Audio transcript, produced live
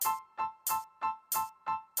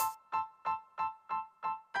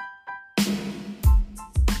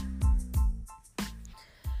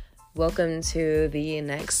Welcome to the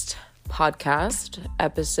next podcast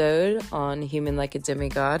episode on Human Like a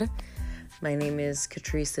Demigod. My name is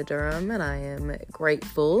Katrisa Durham, and I am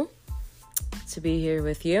grateful to be here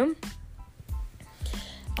with you.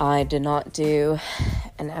 I did not do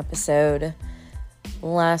an episode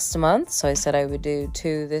last month, so I said I would do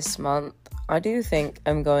 2 this month. I do think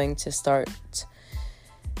I'm going to start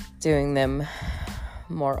doing them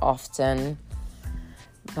more often,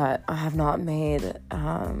 but I have not made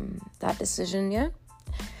that decision yet.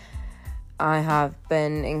 I have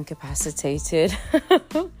been incapacitated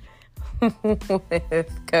with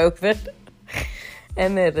COVID,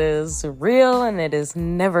 and it is real and it is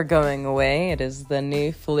never going away. It is the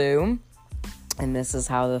new flu, and this is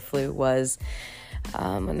how the flu was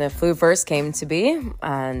when the flu first came to be,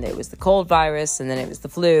 and it was the cold virus, and then it was the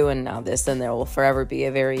flu, and now this, and there will forever be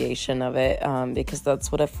a variation of it, because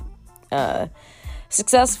that's what a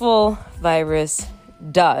successful virus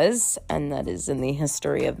does, and that is in the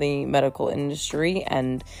history of the medical industry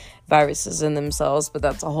and viruses in themselves, but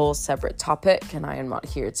that's a whole separate topic, and I am not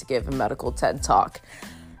here to give a medical TED Talk.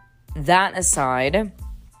 That aside,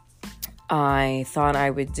 I thought I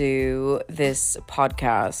would do this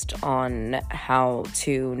podcast on how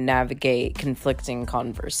to navigate conflicting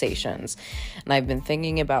conversations. And I've been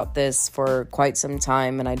thinking about this for quite some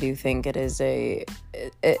time, and I do think it's a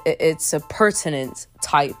pertinent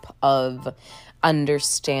type of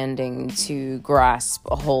understanding to grasp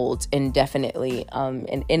a hold indefinitely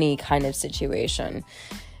in any kind of situation.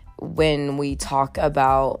 When we talk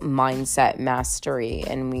about mindset mastery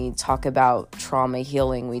and we talk about trauma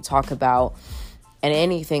healing, we talk about and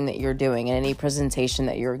anything that you're doing and any presentation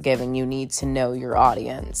that you're giving, you need to know your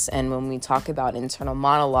audience. And when we talk about internal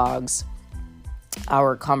monologues,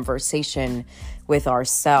 our conversation with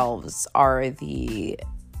ourselves are the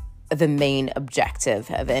main objective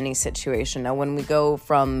of any situation. Now, when we go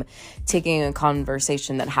from taking a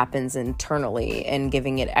conversation that happens internally and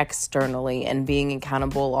giving it externally and being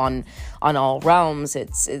accountable on all realms,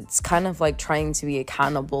 it's kind of like trying to be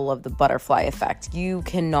accountable of the butterfly effect. You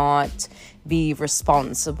cannot be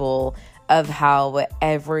responsible of how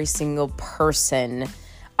every single person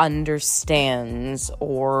understands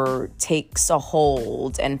or takes a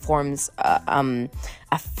hold and forms a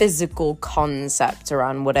physical concept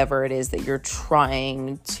around whatever it is that you're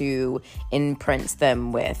trying to imprint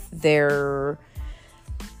them with. There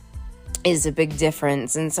is a big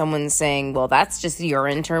difference in someone saying, well, that's just your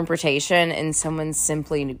interpretation, and someone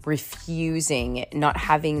simply refusing, not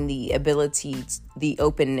having the ability, the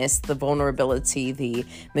openness, the vulnerability, the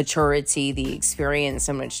maturity, the experience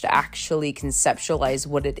in which to actually conceptualize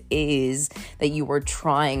what it is that you were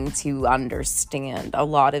trying to understand. A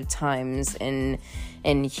lot of times in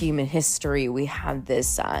human history, we have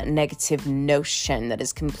this negative notion that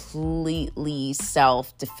is completely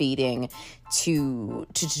self-defeating to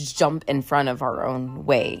just jump in front of our own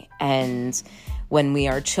way. And when we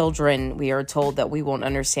are children, we are told that we won't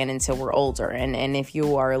understand until we're older. And if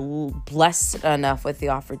you are blessed enough with the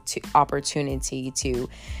opportunity to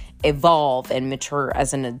evolve and mature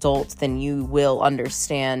as an adult, then you will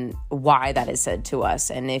understand why that is said to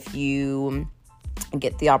us. And if you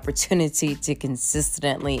get the opportunity to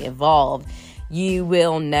consistently evolve, you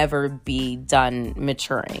will never be done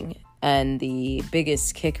maturing. And the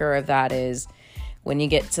biggest kicker of that is when you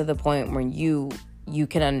get to the point where you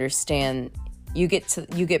can understand, you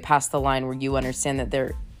get past the line where you understand that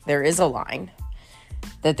there is a line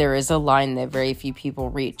that very few people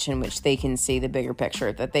reach, in which they can see the bigger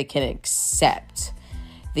picture, that they can accept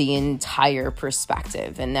the entire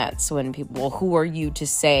perspective. And that's when people, well, who are you to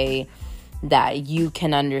say that you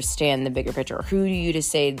can understand the bigger picture? Who are you to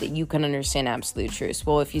say that you can understand absolute truth?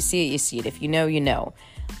 Well, if you see it, you see it. If you know, you know.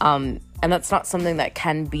 And that's not something that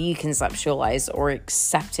can be conceptualized or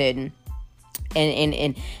accepted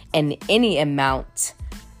in any amount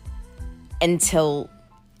until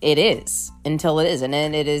it is.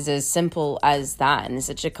 And it is as simple as that. And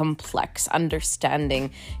such a complex understanding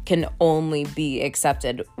can only be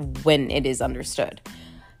accepted when it is understood.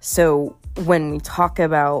 So when we talk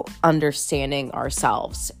about understanding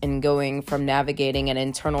ourselves and going from navigating an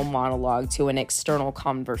internal monologue to an external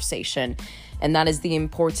conversation, and that is the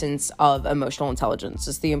importance of emotional intelligence,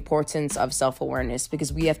 it's the importance of self-awareness,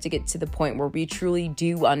 because we have to get to the point where we truly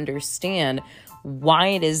do understand why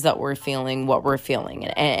it is that we're feeling what we're feeling,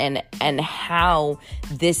 and how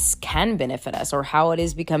this can benefit us, or how it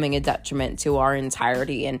is becoming a detriment to our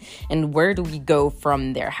entirety, and where do we go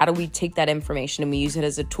from there? How do we take that information and we use it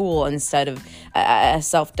as a tool instead of a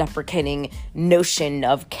self-deprecating notion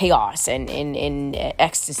of chaos and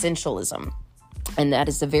existentialism? And that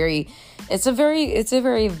is it's a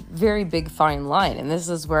very, very big fine line. And this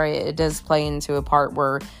is where it does play into a part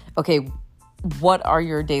where, okay, what are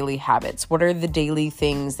your daily habits? What are the daily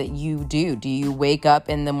things that you do? Do you wake up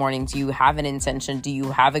in the morning? Do you have an intention? Do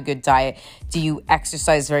you have a good diet? Do you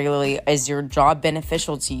exercise regularly? Is your job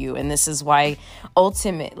beneficial to you? And this is why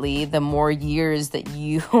ultimately the more years that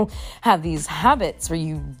you have these habits where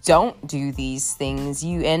you don't do these things,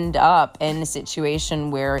 you end up in a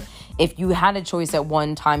situation where if you had a choice at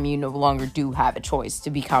one time, you no longer do have a choice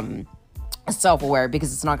to become self-aware,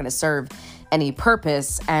 because it's not going to serve any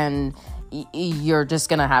purpose, and you're just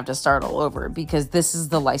going to have to start all over, because this is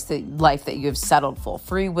the life that you have settled for.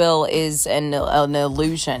 Free will is an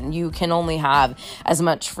illusion. You can only have as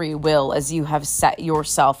much free will as you have set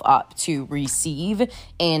yourself up to receive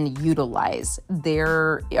and utilize.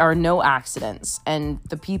 There are no accidents. And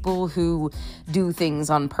the people who do things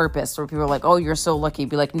on purpose, where people are like, oh, you're so lucky,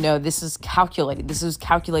 be like, no, this is calculated. This is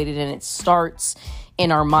calculated, and it starts in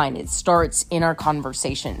our mind. It starts in our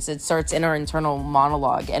conversations. It starts in our internal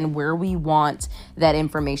monologue, and where we want that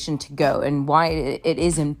information to go, and why it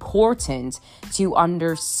is important to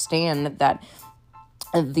understand that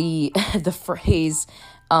the phrase,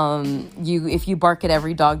 if you bark at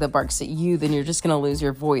every dog that barks at you, then you're just going to lose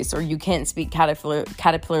your voice, or you can't speak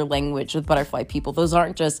caterpillar language with butterfly people. Those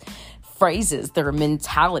aren't just phrases, their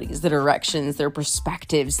mentalities, their directions, their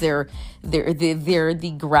perspectives, they're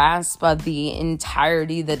the grasp of the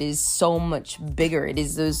entirety that is so much bigger. It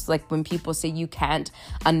is those, like when people say you can't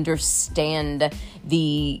understand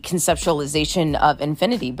the conceptualization of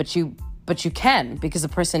infinity, but you can, because a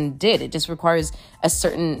person did. It just requires a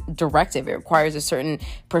certain directive. It requires a certain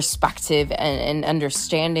perspective and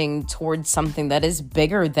understanding towards something that is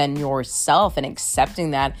bigger than yourself, and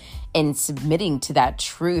accepting that and submitting to that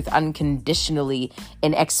truth unconditionally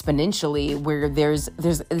and exponentially, where there's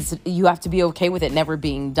you have to be okay with it never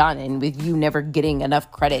being done, and with you never getting enough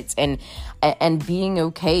credits, and being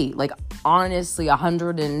okay, like honestly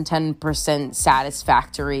 110%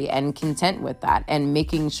 satisfactory and content with that, and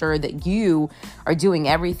making sure that you are doing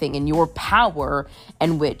everything in your power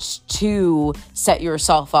in which to set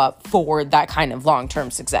yourself up for that kind of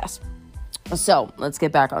long-term success. So let's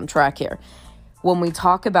get back on track here. When we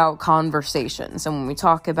talk about conversations, and when we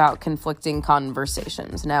talk about conflicting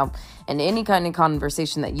conversations, now, in any kind of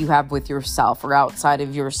conversation that you have with yourself or outside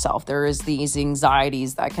of yourself, there is these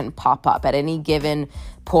anxieties that can pop up at any given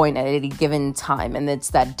point, at any given time. And it's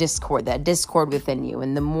that discord within you.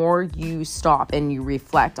 And the more you stop and you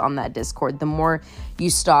reflect on that discord, the more you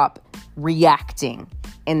stop reacting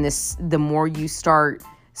in this, the more you start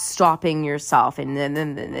stopping yourself. And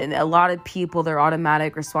then a lot of people, their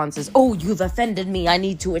automatic response is, oh, you've offended me, I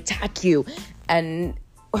need to attack you. And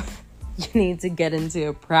you need to get into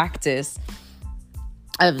a practice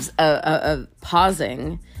of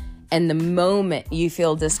pausing, and the moment you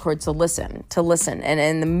feel discord, to listen. And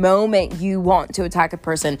in the moment you want to attack a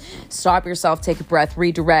person, stop yourself, take a breath,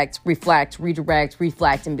 redirect, reflect,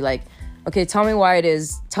 and be like, okay, tell me why it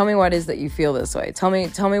is that you feel this way. Tell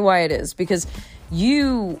me why it is. Because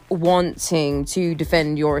you wanting to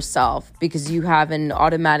defend yourself because you have an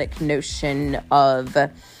automatic notion of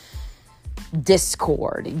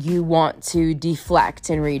discord. You want to deflect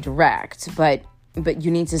and redirect, but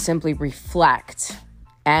you need to simply reflect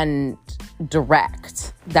and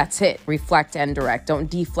direct. That's it. Reflect and direct.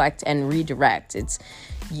 Don't deflect and redirect. It's,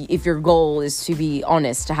 if your goal is to be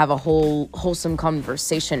honest, to have a wholesome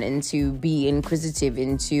conversation, and to be inquisitive,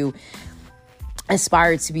 and to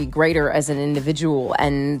aspire to be greater as an individual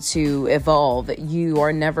and to evolve, you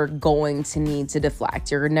are never going to need to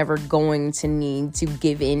deflect. You're never going to need to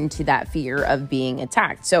give in to that fear of being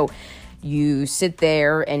attacked. So you sit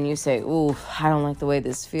there and you say, ooh, I don't like the way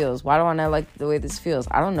this feels. Why do I not like the way this feels?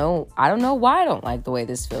 I don't know why I don't like the way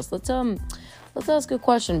this feels. Let's ask a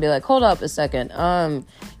question. Be like, hold up a second.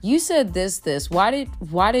 You said this. Why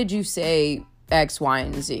did you say X, Y,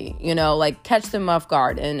 and Z? You know, like, catch them off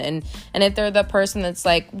guard. And if they're the person that's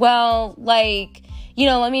like, well, like, you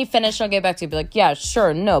know, let me finish, I'll get back to you. Be like, yeah,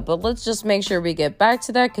 sure, no, but let's just make sure we get back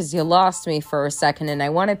to that, because you lost me for a second and I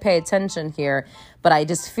want to pay attention here, but I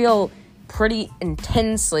just feel pretty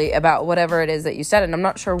intensely about whatever it is that you said, and I'm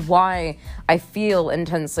not sure why I feel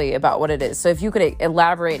intensely about what it is. So if you could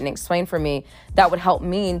elaborate and explain for me, that would help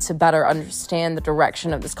me to better understand the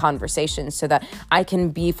direction of this conversation, so that I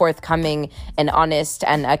can be forthcoming and honest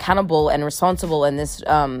and accountable and responsible in this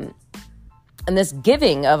this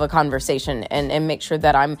giving of a conversation, and make sure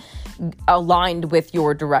that I'm aligned with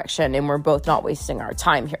your direction and we're both not wasting our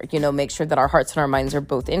time here. Make sure that our hearts and our minds are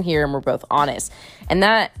both in here and we're both honest. And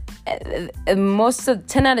that most of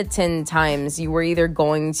 10 out of 10 times you were either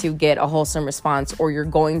going to get a wholesome response or you're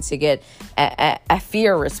going to get a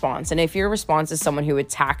fear response. And a fear response is someone who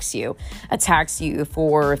attacks you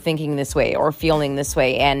for thinking this way or feeling this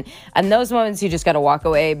way. And those moments you just got to walk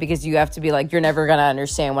away, because you have to be like, you're never going to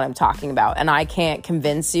understand what I'm talking about. And I can't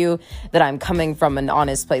convince you that I'm coming from an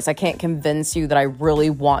honest place. I can't convince you that I really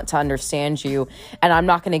want to understand you. And I'm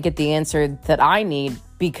not going to get the answer that I need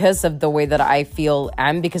because of the way that I feel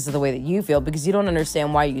and because of the way that you feel, because you don't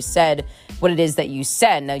understand why you said what it is that you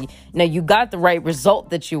said. Now you got the right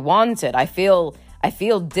result that you wanted. I feel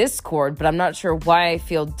discord, but I'm not sure why I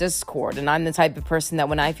feel discord. And I'm the type of person that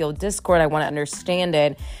when I feel discord, I want to understand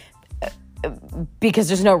it, because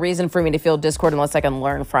there's no reason for me to feel discord unless I can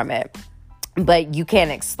learn from it. But you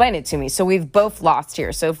can't explain it to me. So we've both lost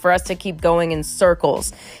here. So for us to keep going in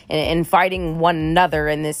circles and fighting one another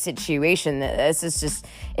in this situation, this is just,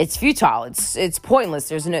 it's futile. It's pointless.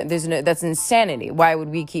 There's no, that's insanity. Why would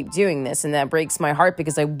we keep doing this? And that breaks my heart,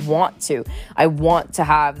 because I want to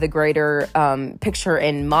have the greater picture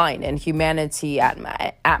in mind and humanity at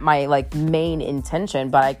my like main intention,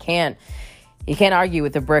 but I can't. You can't argue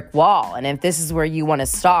with a brick wall. And if this is where you want to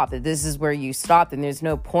stop, if this is where you stop, then there's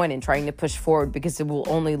no point in trying to push forward, because it will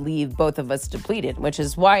only leave both of us depleted, which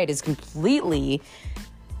is why it is completely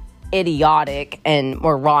idiotic and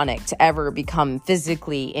moronic to ever become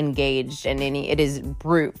physically engaged in it is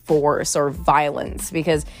brute force or violence.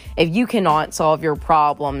 Because if you cannot solve your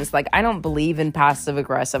problems, like, I don't believe in passive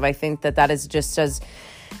aggressive. I think that is just as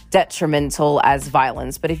detrimental as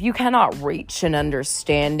violence. But if you cannot reach an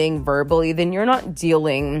understanding verbally, then you're not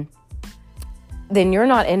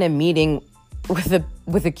in a meeting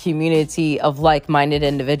with a community of like-minded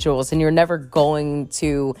individuals, and you're never going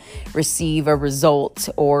to receive a result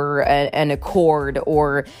or an accord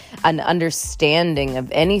or an understanding of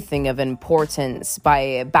anything of importance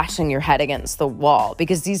by bashing your head against the wall,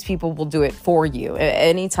 because these people will do it for you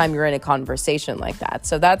anytime you're in a conversation like that.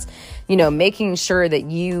 So that's, making sure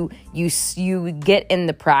that you get in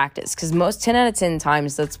the practice, because most 10 out of 10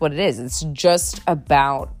 times that's what it is. It's just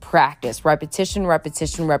about practice, repetition.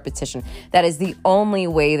 That is the only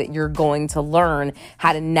way that you're going to learn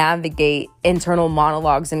how to navigate internal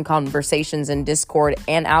monologues and conversations and discord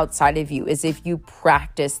and outside of you, is if you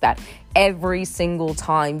practice that every single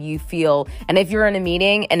time you feel. And if you're in a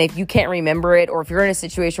meeting and if you can't remember it, or if you're in a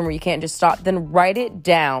situation where you can't just stop, then write it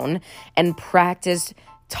down and practice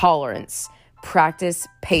tolerance. Practice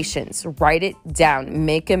patience. Write it down.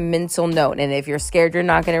 Make a mental note. And if you're scared you're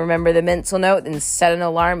not going to remember the mental note, then set an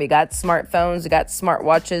alarm. We got smartphones. We got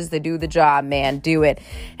smartwatches. They do the job, man. Do it.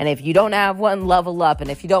 And if you don't have one, level up.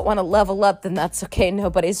 And if you don't want to level up, then that's okay.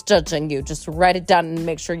 Nobody's judging you. Just write it down and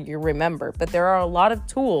make sure you remember. But there are a lot of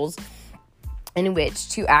tools in which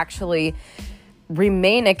to actually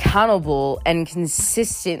remain accountable and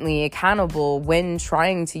consistently accountable when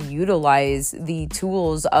trying to utilize the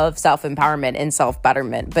tools of self-empowerment and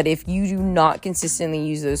self-betterment. But if you do not consistently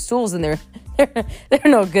use those tools, then they're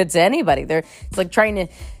no good to anybody. It's like trying to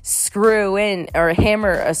screw in or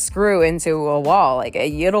hammer a screw into a wall. Like,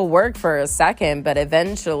 it'll work for a second, but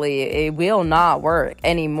eventually it will not work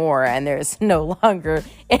anymore, and there's no longer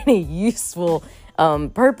any useful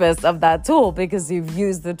purpose of that tool, because you've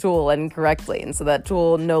used the tool incorrectly. And so that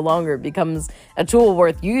tool no longer becomes a tool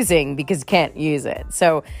worth using because you can't use it.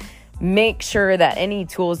 So make sure that any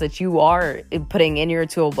tools that you are putting in your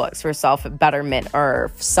toolbox for self-betterment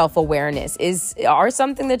or self-awareness are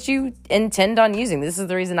something that you intend on using. This is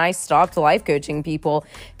the reason I stopped life coaching people.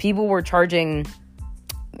 People were charging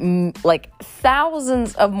like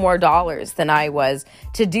thousands of more dollars than I was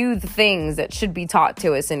to do the things that should be taught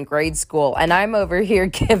to us in grade school. And I'm over here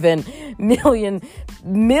giving millions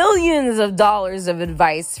of dollars of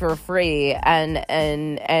advice for free. And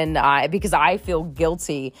because I feel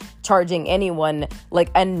guilty charging anyone like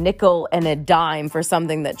a nickel and a dime for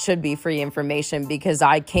something that should be free information, because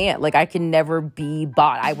I can't. Like, I can never be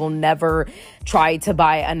bought. I will never try to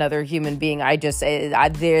buy another human being.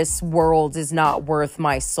 This world is not worth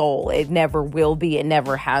my soul. It never will be. It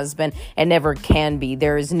never has been. It never can be.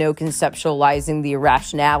 There is no conceptualizing the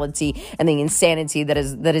irrationality and the insanity that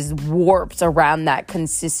is warped around that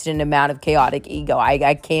consistent amount of chaotic ego.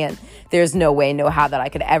 I can't. There's no way, no how that I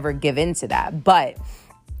could ever give into that. But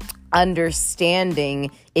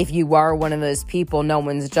understanding, if you are one of those people, no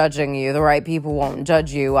one's judging you. The right people won't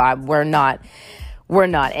judge you. we're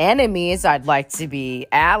not enemies. I'd like to be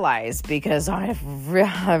allies, because I've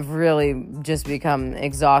really just become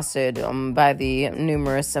exhausted by the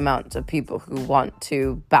numerous amounts of people who want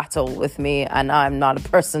to battle with me, and I'm not a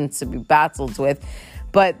person to be battled with.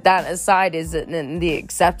 But that aside is the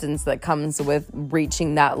acceptance that comes with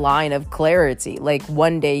reaching that line of clarity. Like,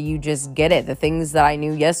 one day you just get it. The things that I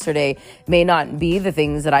knew yesterday may not be the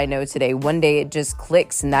things that I know today. One day it just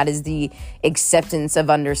clicks, and that is the acceptance of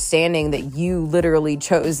understanding that you literally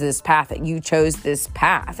chose this path, that you chose this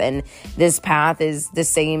path. And this path is the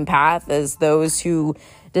same path as those who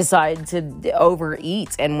decide to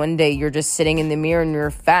overeat, and one day you're just sitting in the mirror and you're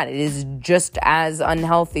fat. It is just as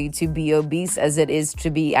unhealthy to be obese as it is to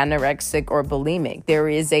be anorexic or bulimic. There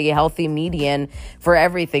is a healthy median for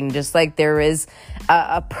everything, just like there is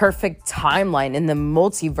a perfect timeline in the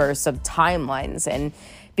multiverse of timelines. And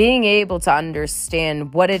being able to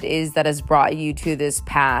understand what it is that has brought you to this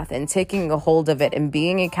path and taking a hold of it and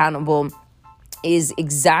being accountable is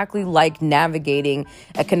exactly like navigating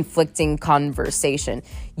a conflicting conversation.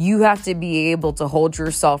 You have to be able to hold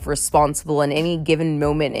yourself responsible in any given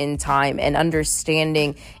moment in time, and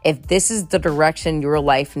understanding if this is the direction your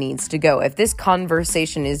life needs to go. If this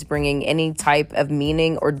conversation is bringing any type of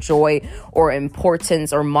meaning or joy or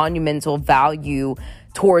importance or monumental value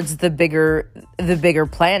towards the bigger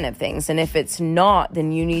plan of things. And if it's not,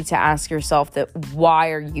 then you need to ask yourself that, why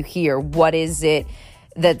are you here? What is it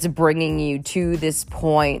that's bringing you to this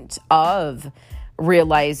point of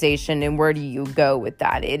realization, and where do you go with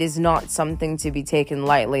that? It is not something to be taken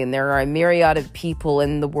lightly, and there are a myriad of people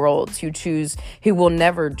in the world who will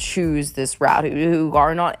never choose this route, who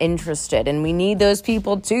are not interested, and we need those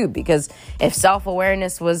people too, because if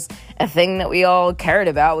self-awareness was a thing that we all cared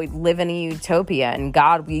about, we'd live in a utopia, and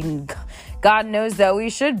God knows that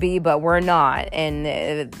we should be, but we're not. And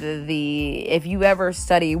if you ever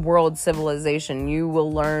study world civilization, you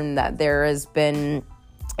will learn that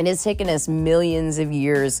it has taken us millions of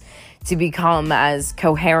years to become as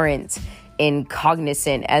coherent and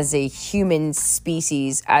cognizant as a human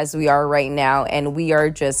species as we are right now. And we are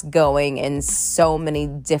just going in so many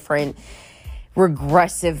different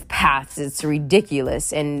regressive paths. It's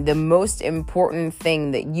ridiculous. And the most important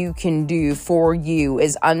thing that you can do for you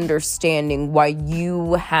is understanding why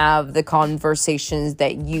you have the conversations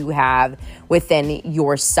that you have within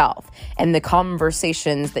yourself, and the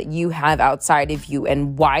conversations that you have outside of you,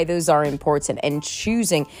 and why those are important, and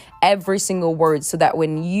choosing every single word so that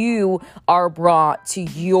when you are brought to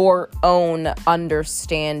your own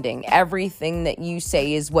understanding, everything that you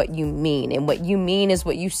say is what you mean, and what you mean is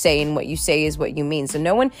what you say, and what you say is what you mean. So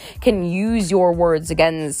no one can use your words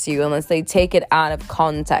against you unless they take it out of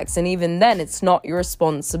context. And even then, it's not your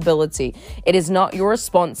responsibility. It is not your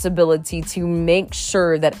responsibility to make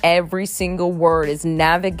sure that every single word is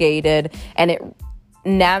navigated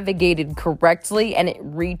correctly, and it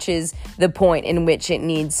reaches the point in which it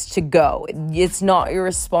needs to go. It's not your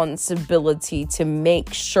responsibility to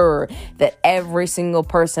make sure that every single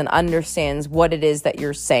person understands what it is that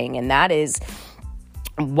you're saying. And that is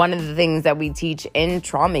one of the things that we teach in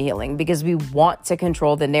trauma healing, because we want to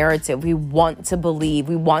control the narrative. We want to believe.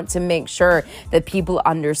 We want to make sure that people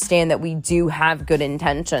understand that we do have good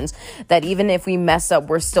intentions, that even if we mess up,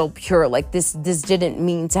 we're still pure. Like, this didn't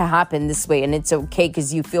mean to happen this way, and it's okay,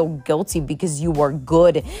 because you feel guilty because you are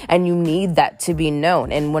good, and you need that to be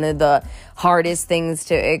known. And one of the hardest things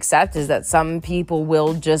to accept is that some people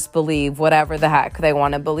will just believe whatever the heck they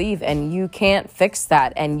want to believe, and you can't fix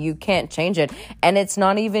that, and you can't change it, and it's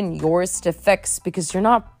not even yours to fix, because you're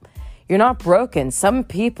not broken. Some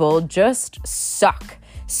people just suck.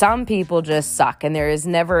 Some people just suck, and there is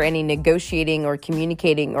never any negotiating or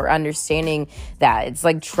communicating or understanding that. It's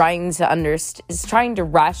like trying to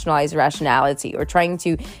rationalize rationality, or trying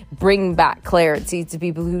to bring back clarity to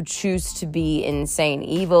people who choose to be insane.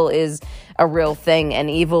 Evil is a real thing, and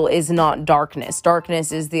evil is not darkness.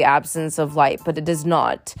 Darkness is the absence of light, but it does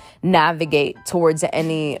not navigate towards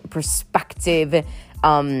any perspective,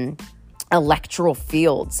 electoral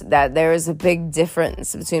fields. That there is a big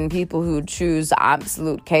difference between people who choose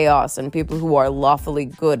absolute chaos and people who are lawfully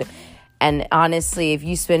good. And honestly, if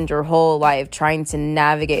you spend your whole life trying to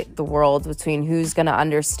navigate the world between who's going to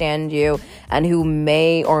understand you and who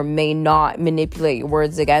may or may not manipulate your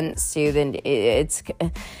words against you, then it's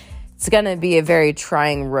going to be a very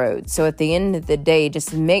trying road. So at the end of the day,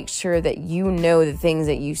 just make sure that you know the things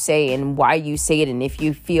that you say and why you say it. And if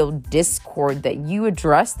you feel discord, that you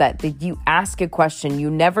address that you ask a question. You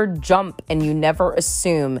never jump and you never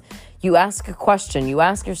assume. You ask a question. You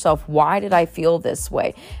ask yourself, why did I feel this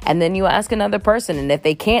way? And then you ask another person. And if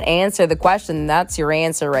they can't answer the question, that's your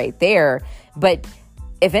answer right there. But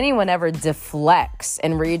if anyone ever deflects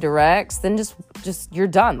and redirects, then just you're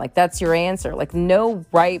done. Like, that's your answer. Like, no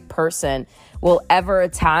right person will ever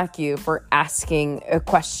attack you for asking a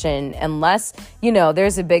question unless,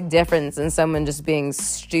 there's a big difference in someone just being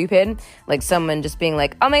stupid. Like, someone just being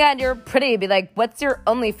like, oh my God, you're pretty. Be like, what's your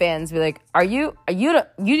OnlyFans? Be like, you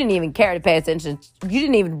didn't even care to pay attention. You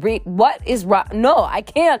didn't even read. What is wrong? No, I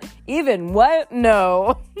can't even. What?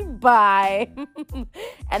 No. Bye.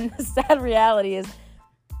 And the sad reality is,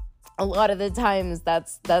 a lot of the times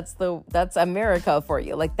that's America for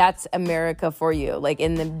you. Like, that's America for you. Like,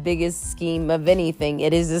 in the biggest scheme of anything,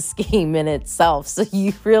 it is a scheme in itself. So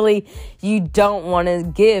you don't want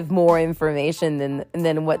to give more information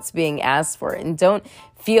than what's being asked for. And don't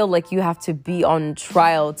feel like you have to be on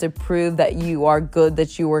trial to prove that you are good,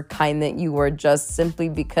 that you are kind, that you are just, simply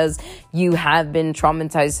because you have been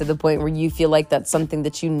traumatized to the point where you feel like that's something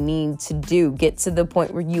that you need to do. Get to the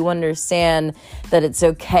point where you understand that it's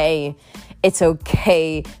okay. It's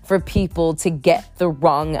okay for people to get the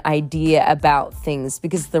wrong idea about things,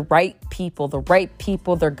 because the right people, they're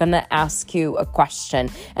going to ask you a question,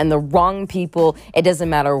 and the wrong people, it doesn't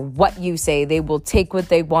matter what you say. They will take what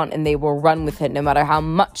they want and they will run with it, no matter how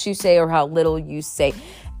much you say or how little you say.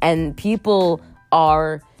 And people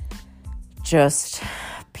are just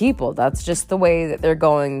people. That's just the way that they're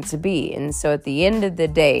going to be. And so at the end of the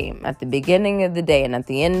day, at the beginning of the day and at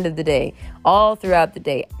the end of the day, all throughout the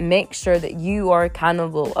day, make sure that you are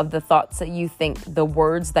accountable of the thoughts that you think, the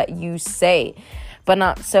words that you say, but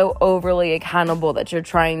not so overly accountable that you're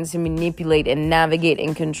trying to manipulate and navigate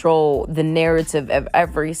and control the narrative of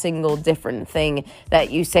every single different thing that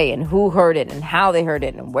you say, and who heard it and how they heard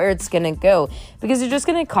it and where it's going to go, because you're just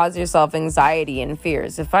going to cause yourself anxiety and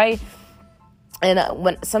fears.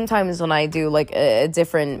 Sometimes when I do like a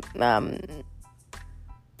different,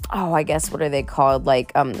 I guess, what are they called?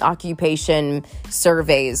 Like, occupation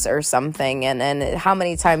surveys or something. And how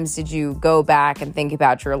many times did you go back and think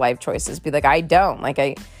about your life choices? Be like, I don't.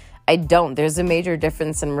 I don't. There's a major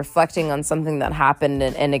difference in reflecting on something that happened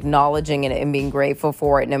and acknowledging it and being grateful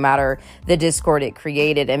for it, no matter the discord it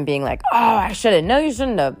created, and being like, oh, I shouldn't. No, you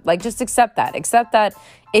shouldn't have. Like, just accept that. Accept that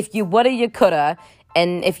if you woulda, you coulda.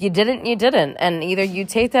 And if you didn't, you didn't. And either you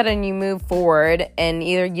take that and you move forward, and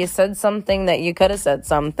either you said something that you could have said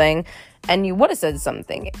something and you would have said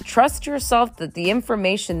something. Trust yourself that the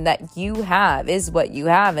information that you have is what you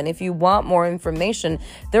have. And if you want more information,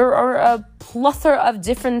 there are a plethora of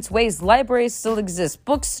different ways. Libraries still exist.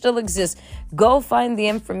 Books still exist. Go find the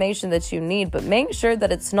information that you need, but make sure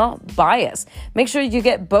that it's not biased. Make sure you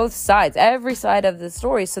get both sides, every side of the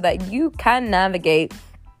story, so that you can navigate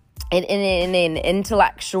in an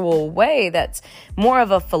intellectual way that's more of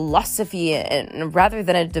a philosophy and rather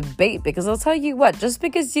than a debate. Because I'll tell you what, just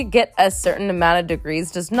because you get a certain amount of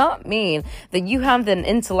degrees does not mean that you have an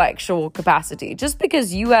intellectual capacity. Just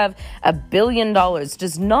because you have $1 billion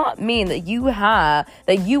does not mean that you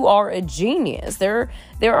are a genius. There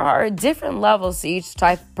are different levels to each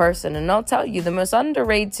type of person, and I'll tell you, the most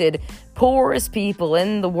underrated, poorest people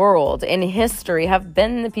in the world, in history, have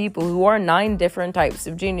been the people who are 9 different types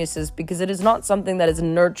of geniuses, because it is not something that is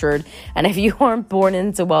nurtured. And if you aren't born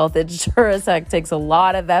into wealth, it sure as heck takes a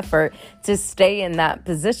lot of effort to stay in that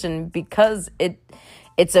position, because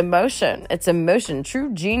it's emotion. It's emotion.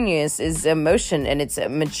 True genius is emotion, and it's a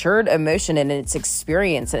matured emotion, and it's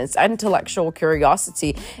experience, and it's intellectual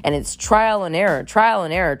curiosity, and it's trial and error.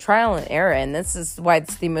 And this is why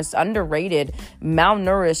it's the most underrated,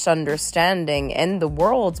 malnourished understanding in the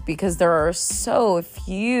world, because there are so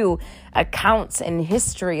few accounts in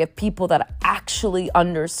history of people that actually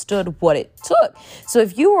understood what it took. So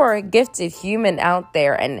if you are a gifted human out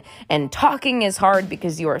there and talking is hard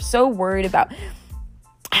because you are so worried about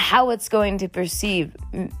how it's going to perceive,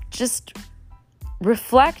 just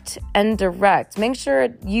reflect and direct. Make sure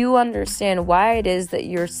you understand why it is that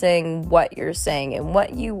you're saying what you're saying and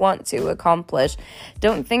what you want to accomplish.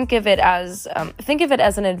 Don't think of it as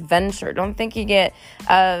an adventure. Don't think you get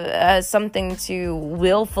as something to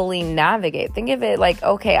willfully navigate. Think of it like,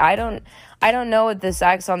 okay, I don't know what this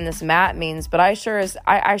X on this map means, but I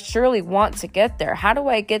surely want to get there. How do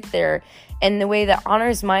I get there in the way that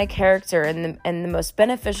honors my character in the most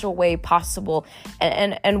beneficial way possible?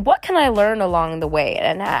 And what can I learn along the way?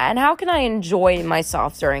 And how can I enjoy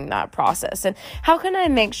myself during that process? And how can I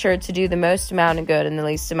make sure to do the most amount of good and the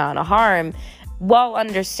least amount of harm, while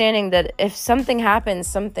understanding that if something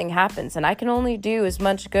happens, and I can only do as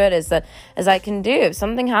much good as I can do. If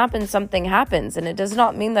something happens, and it does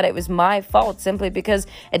not mean that it was my fault simply because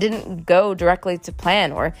it didn't go directly to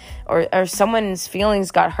plan, or someone's feelings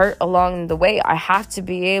got hurt along the way. I have to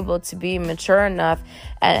be able to be mature enough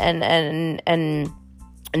and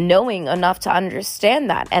knowing enough to understand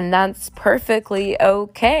that, and that's perfectly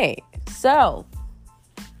okay. So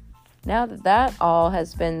now that all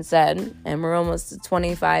has been said, and we're almost at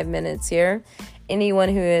 25 minutes here, anyone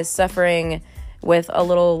who is suffering with a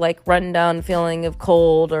little rundown feeling of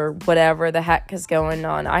cold or whatever the heck is going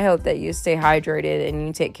on, I hope that you stay hydrated and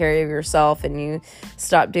you take care of yourself and you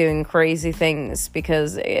stop doing crazy things,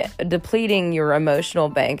 because depleting your emotional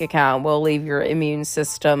bank account will leave your immune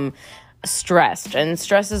system stressed, and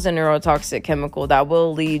stress is a neurotoxic chemical that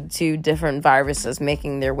will lead to different viruses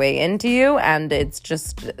making their way into you, and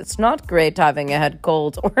it's not great having a head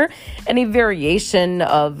cold or any variation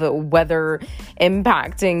of weather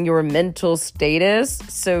impacting your mental status.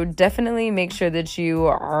 So definitely make sure that you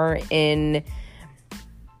are in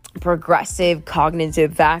progressive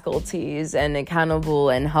cognitive faculties and accountable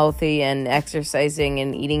and healthy and exercising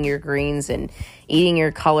and eating your greens and eating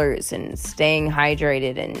your colors and staying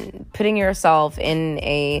hydrated and putting yourself in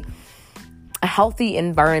a healthy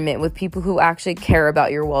environment with people who actually care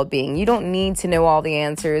about your well-being. You don't need to know all the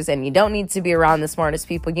answers, and you don't need to be around the smartest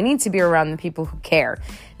people. You need to be around the people who care.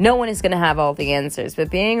 No one is going to have all the answers, but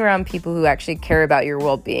being around people who actually care about your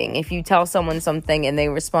well-being. If you tell someone something and they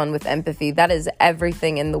respond with empathy, that is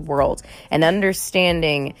everything in the world. And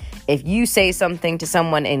understanding, if you say something to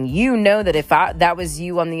someone and you know that if that was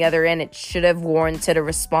you on the other end, it should have warranted a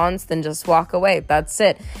response, then just walk away. That's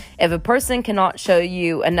it. If a person cannot show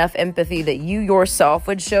you enough empathy that you yourself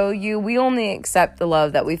would show you, we only accept the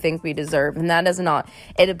love that we think we deserve. And that is not,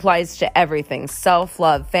 it applies to everything: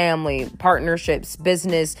 self-love, family, partnerships,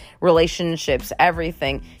 business, relationships,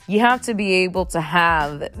 everything. You have to be able to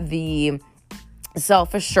have the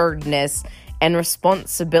self-assuredness and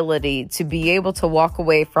responsibility to be able to walk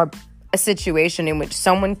away from a situation in which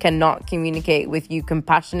someone cannot communicate with you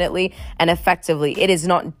compassionately and effectively. It is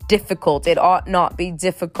not difficult. It ought not be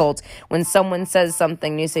difficult when someone says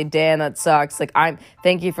something and you say, "Damn, that sucks.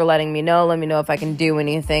 Thank you for letting me know. Let me know if I can do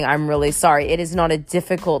anything. I'm really sorry." It is not a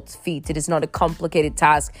difficult feat. It is not a complicated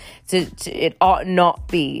task. It ought not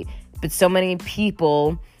be. But so many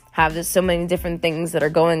people have so many different things that are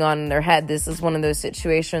going on in their head. This is one of those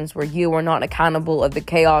situations where you are not accountable of the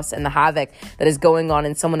chaos and the havoc that is going on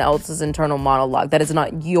in someone else's internal monologue. That is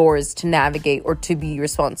not yours to navigate or to be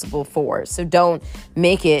responsible for. So don't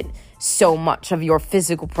make it so much of your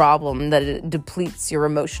physical problem that it depletes your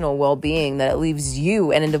emotional well-being, that it leaves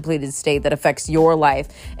you in a depleted state that affects your life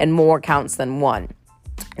in more counts than one.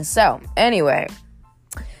 So anyway,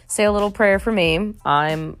 say a little prayer for me.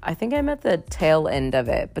 I think I'm at the tail end of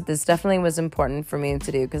it, but this definitely was important for me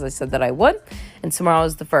to do because I said that I would, and tomorrow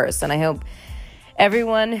is the 1st. And I hope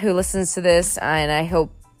everyone who listens to this, and I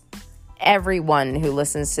hope everyone who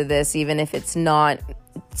listens to this, even if it's not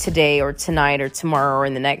today or tonight or tomorrow or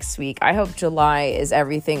in the next week, I hope July is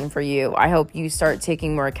everything for you. I hope you start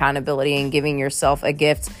taking more accountability and giving yourself a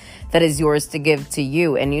gift that is yours to give to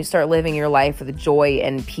you, and you start living your life with joy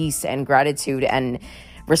and peace and gratitude and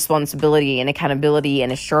responsibility and accountability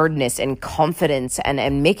and assuredness and confidence,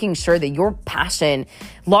 and making sure that your passion,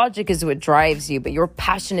 logic is what drives you, but your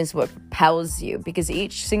passion is what propels you, because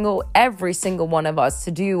every single one of us,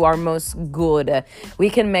 to do our most good, we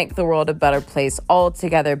can make the world a better place all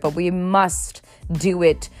together, but we must do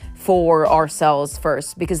it for ourselves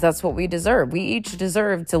first, because that's what we deserve. We each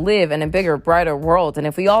deserve to live in a bigger, brighter world, and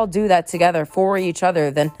if we all do that together for each other,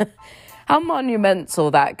 then how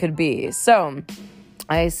monumental that could be. So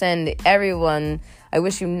I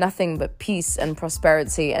wish you nothing but peace and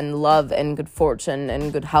prosperity and love and good fortune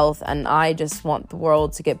and good health. And I just want the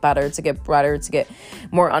world to get better, to get brighter, to get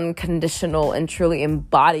more unconditional, and truly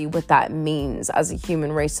embody what that means as a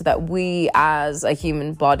human race, so that we as a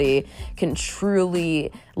human body can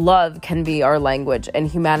truly, love can be our language and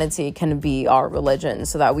humanity can be our religion,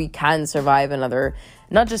 so that we can survive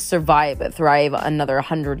not just survive, but thrive another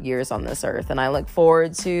 100 years on this earth. And I look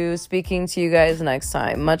forward to speaking to you guys next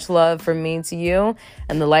time. Much love from me to you,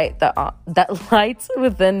 and the light that light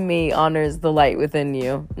within me honors the light within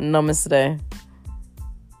you. Namaste.